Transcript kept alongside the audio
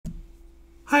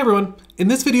Hi everyone. In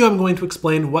this video I'm going to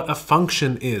explain what a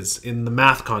function is in the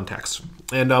math context,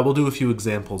 and we'll do a few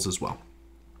examples as well.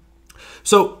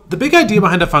 So the big idea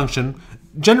behind a function,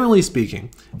 generally speaking,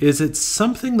 is it's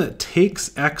something that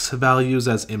takes x values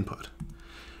as input,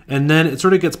 and then it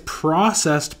sort of gets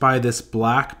processed by this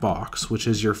black box, which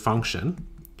is your function,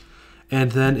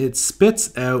 and then it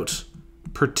spits out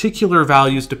particular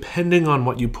values depending on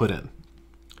what you put in.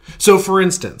 So for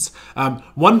instance,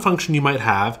 one function you might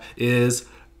have is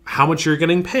how much you're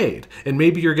getting paid. And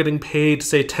maybe you're getting paid,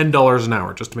 say, $10 an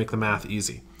hour, just to make the math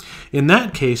easy. In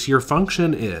that case, your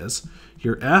function is,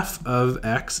 your f of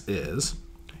x is,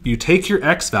 you take your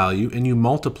x value and you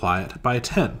multiply it by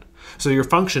 10. So your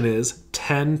function is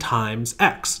 10 times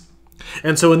x.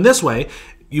 And so in this way,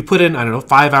 you put in,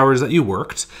 5 hours that you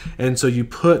worked. And so you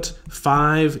put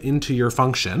 5 into your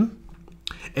function.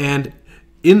 And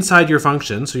inside your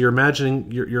function, so you're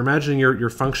imagining your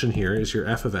function here is your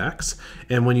f of x,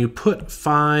 and when you put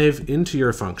 5 into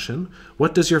your function,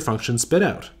 what does your function spit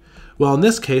out? Well, in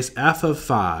this case, f of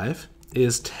 5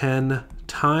 is 10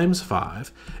 times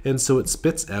 5, and so it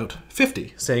spits out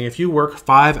 50, saying if you work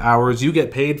 5 hours, you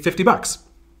get paid $50.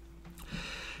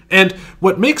 And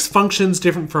what makes functions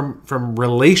different from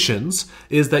relations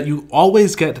is that you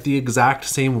always get the exact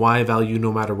same y value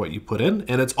no matter what you put in,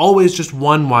 and it's always just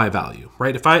one y value,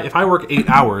 right? If I work 8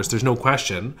 hours, there's no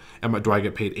question, do I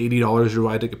get paid $80 or do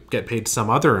I get paid some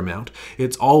other amount?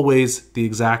 It's always the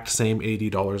exact same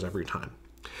 $80 every time.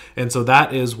 And so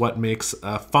that is what makes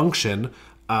a function,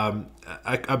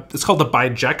 it's called the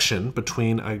bijection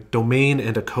between a domain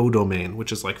and a codomain,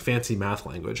 which is like fancy math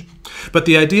language. But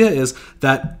the idea is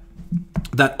that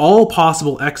all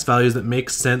possible x values that make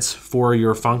sense for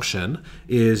your function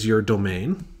is your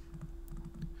domain.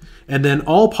 And then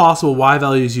all possible y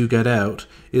values you get out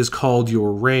is called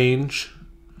your range.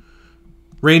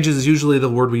 Range is usually the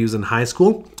word we use in high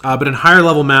school, but in higher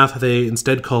level math, they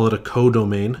instead call it a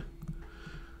codomain.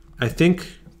 I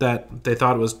think that they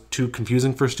thought it was too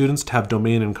confusing for students to have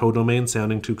domain and codomain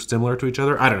sounding too similar to each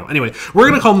other. I don't know. Anyway, we're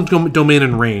going to call them domain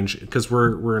and range because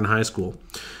we're in high school.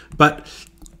 But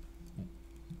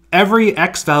every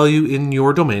x value in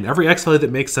your domain, every x value that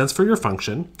makes sense for your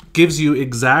function, gives you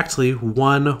exactly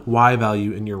one y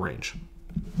value in your range.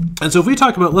 And so if we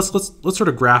talk about, let's sort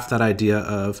of graph that idea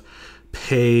of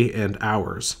pay and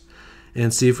hours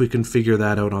and see if we can figure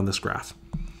that out on this graph.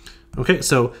 Okay,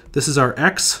 so this is our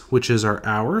x, which is our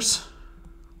hours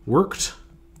worked.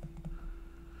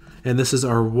 And this is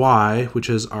our y, which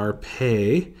is our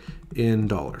pay in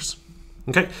dollars.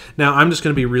 Okay, now I'm just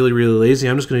going to be really, really lazy.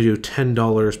 I'm just going to do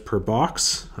 $10 per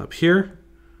box up here.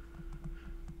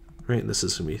 Right, and this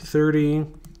is going to be 30,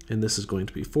 and this is going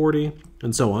to be 40,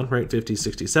 and so on, right? 50,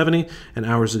 60, 70, and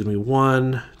hours is going to be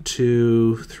 1,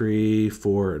 2, 3,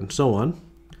 4, and so on.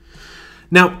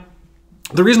 Now,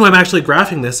 the reason why I'm actually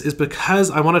graphing this is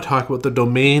because I want to talk about the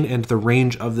domain and the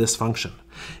range of this function.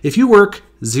 If you work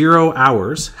 0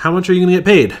 hours, how much are you going to get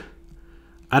paid?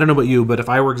 I don't know about you, but if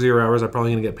I work 0 hours, I'm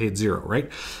probably going to get paid 0,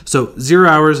 right? So 0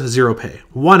 hours, 0 pay.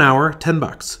 1 hour,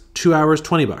 $10. 2 hours,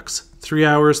 $20. 3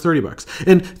 hours, $30.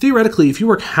 And theoretically, if you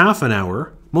work half an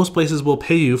hour, most places will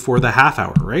pay you for the half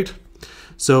hour, right?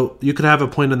 So you could have a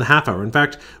point in the half hour. In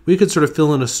fact, we could sort of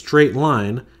fill in a straight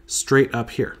line straight up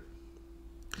here.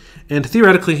 And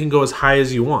theoretically, you can go as high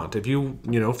as you want. If you,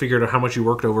 figured out how much you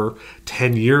worked over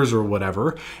 10 years or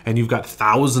whatever, and you've got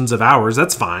thousands of hours,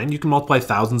 that's fine. You can multiply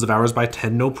thousands of hours by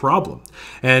 10, no problem.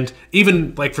 And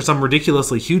even like for some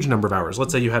ridiculously huge number of hours,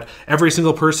 let's say you had every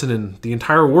single person in the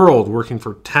entire world working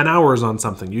for 10 hours on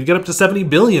something, you'd get up to 70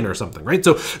 billion or something, right?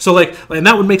 So like, and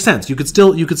that would make sense. You could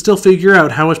still figure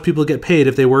out how much people get paid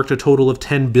if they worked a total of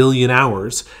 10 billion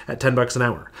hours at $10 an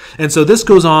hour. And so this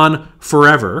goes on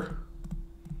forever,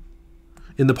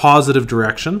 in the positive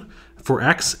direction for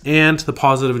x and the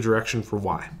positive direction for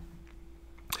y.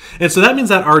 And so that means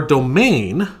that our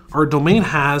domain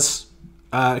has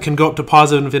can go up to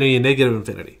positive infinity and negative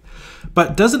infinity,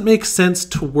 but doesn't make sense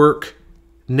to work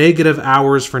negative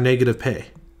hours for negative pay.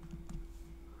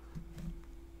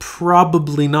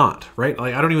 Probably not, right?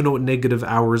 Like I don't even know what negative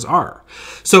hours are.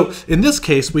 So in this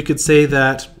case, we could say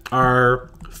that our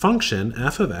function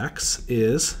f of x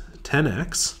is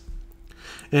 10x.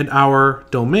 And our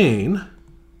domain,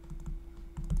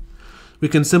 we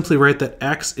can simply write that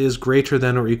x is greater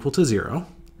than or equal to 0.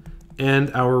 And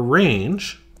our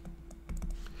range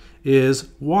is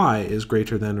y is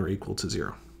greater than or equal to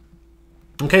 0.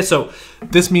 Okay, so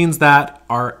this means that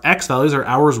our x values, our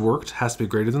hours worked, has to be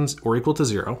greater than or equal to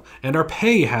 0. And our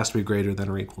pay has to be greater than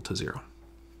or equal to 0.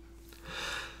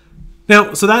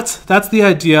 Now, so that's the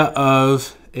idea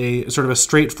of a sort of a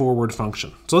straightforward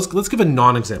function. So let's give a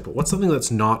non-example. What's something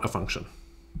that's not a function?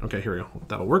 Okay, here we go.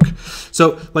 That'll work.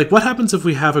 So like what happens if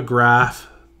we have a graph?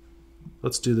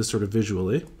 Let's do this sort of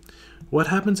visually. What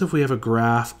happens if we have a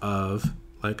graph of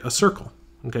like a circle?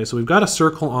 Okay, so we've got a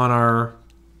circle on our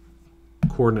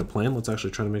coordinate plane. Let's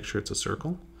actually try to make sure it's a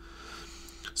circle.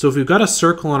 So if we've got a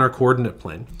circle on our coordinate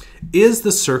plane, is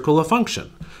the circle a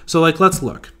function? So like, let's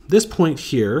look. This point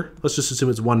here, let's just assume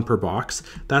it's 1 per box.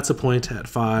 That's a point at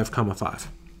 5, 5.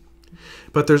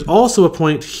 But there's also a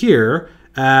point here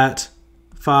at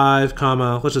 5,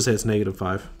 let's just say it's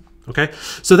 -5. Okay,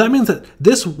 so that means that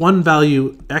this one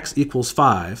value, x equals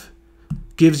 5,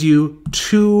 gives you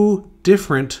 2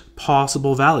 different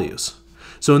possible values.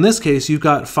 So in this case, you've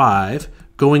got 5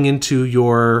 going into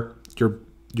your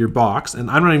box, and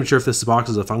I'm not even sure if this box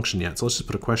is a function yet, so let's just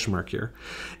put a question mark here.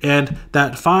 And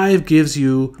that 5 gives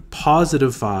you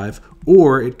 +5,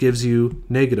 or it gives you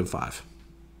 -5.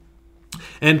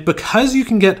 And because you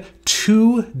can get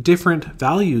 2 different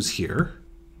values here,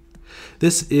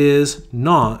 this is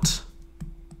not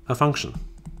a function.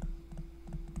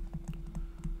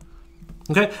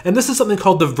 Okay, and this is something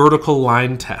called the vertical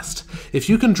line test. If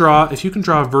you can draw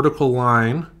a vertical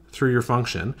line through your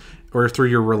function, or through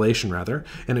your relation rather,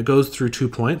 and it goes through 2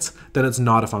 points, then it's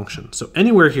not a function. So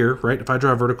anywhere here, right, if I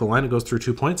draw a vertical line, it goes through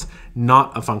 2 points,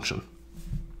 not a function.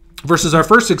 Versus our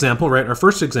first example, right, our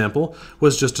first example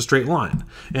was just a straight line.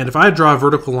 And if I draw a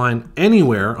vertical line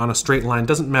anywhere on a straight line,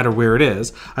 doesn't matter where it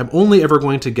is, I'm only ever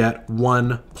going to get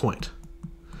 1 point.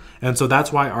 And so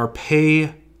that's why our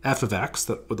pay f of x,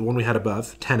 the one we had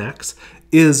above, 10x,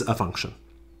 is a function.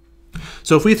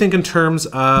 So if we think in terms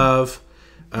of,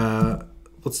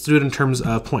 let's do it in terms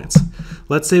of points.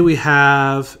 Let's say we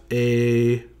have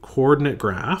a coordinate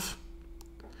graph,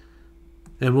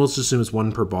 and we'll just assume it's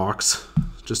 1 per box,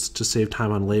 just to save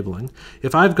time on labeling.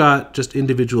 If I've got just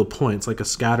individual points, like a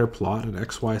scatter plot, an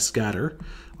XY scatter,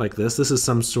 like this is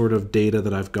some sort of data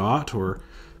that I've got, or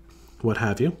what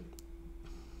have you.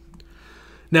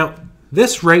 Now,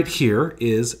 this right here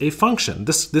is a function.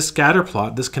 This scatter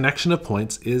plot, this connection of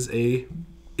points is a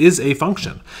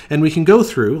function. And we can go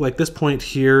through, like this point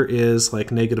here is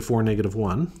like -4,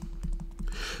 -1.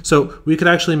 So we could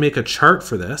actually make a chart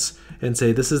for this and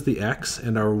say this is the x,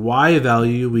 and our y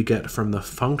value we get from the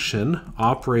function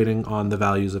operating on the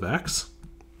values of x.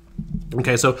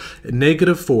 Okay, so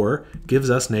 -4 gives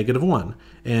us -1,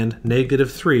 and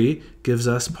 -3 gives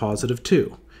us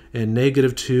 +2, and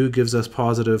 -2 gives us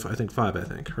 +5, I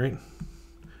think, right?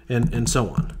 And so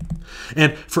on.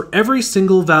 And for every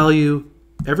single value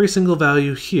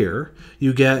here,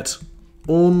 you get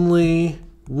only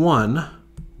 1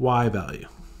 y value.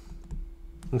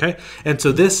 Okay, and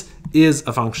so this is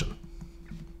a function.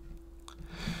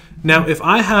 Now, if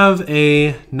I have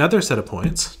another set of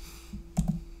points,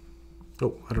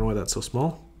 oh, I don't know why that's so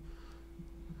small.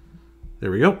 There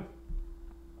we go.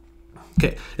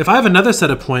 Okay, if I have another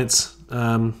set of points,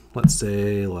 let's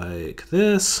say like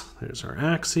this, there's our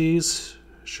axes,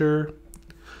 sure.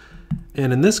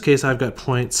 And in this case, I've got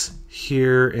points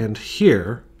here and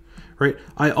here, right?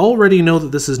 I already know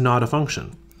that this is not a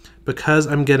function because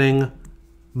I'm getting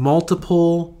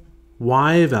multiple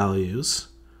y values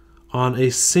on a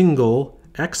single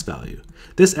x value.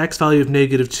 This x value of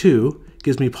 -2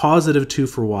 gives me +2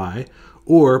 for y,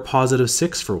 or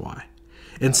 +6 for y.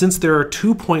 And since there are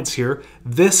 2 points here,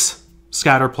 this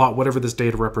scatter plot, whatever this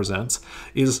data represents,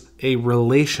 is a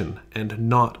relation and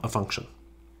not a function.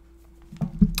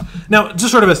 Now,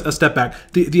 just sort of a step back,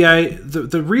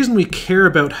 the reason we care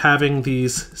about having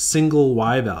these single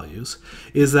y values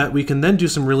is that we can then do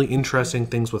some really interesting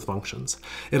things with functions.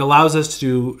 It allows us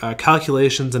to do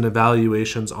calculations and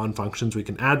evaluations on functions. We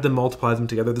can add them, multiply them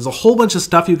together. There's a whole bunch of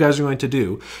stuff you guys are going to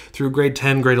do through grade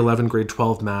 10, grade 11, grade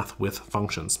 12 math with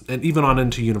functions, and even on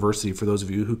into university for those of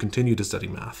you who continue to study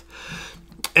math.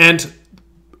 And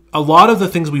a lot of the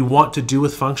things we want to do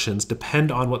with functions depend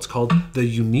on what's called the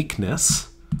uniqueness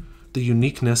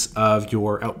of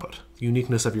your output, the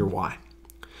uniqueness of your y.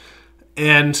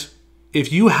 And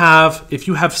if you have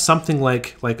something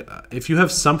if you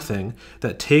have something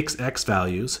that takes x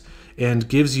values and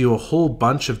gives you a whole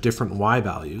bunch of different y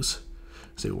values,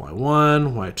 say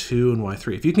y1, y2, and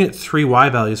y3. If you can get 3 y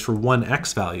values for 1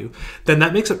 x value, then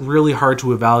that makes it really hard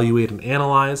to evaluate and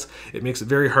analyze. It makes it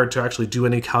very hard to actually do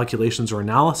any calculations or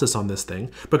analysis on this thing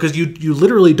because you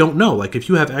literally don't know. Like if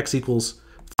you have x equals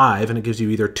 5 and it gives you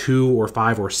either 2 or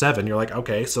 5 or 7, you're like,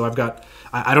 okay, so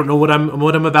I don't know what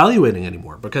I'm evaluating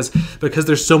anymore because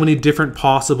there's so many different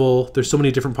possible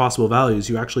values,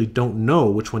 you actually don't know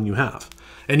which one you have.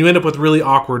 And you end up with really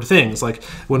awkward things. Like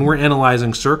when we're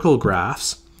analyzing circle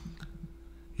graphs,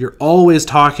 you're always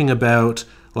talking about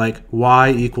like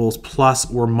y equals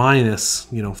plus or minus,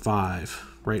 5,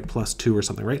 right? Plus 2 or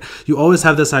something, right? You always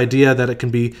have this idea that it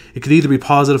could either be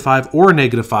positive 5 or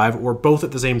negative 5 or both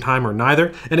at the same time or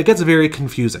neither, and it gets very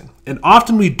confusing. And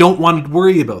often we don't want to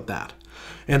worry about that.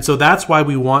 And so that's why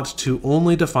we want to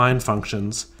only define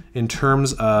functions in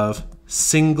terms of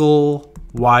single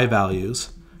y values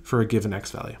for a given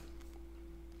x value.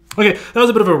 Okay, that was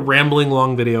a bit of a rambling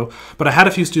long video, but I had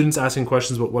a few students asking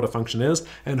questions about what a function is,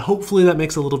 and hopefully that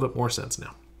makes a little bit more sense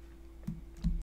now.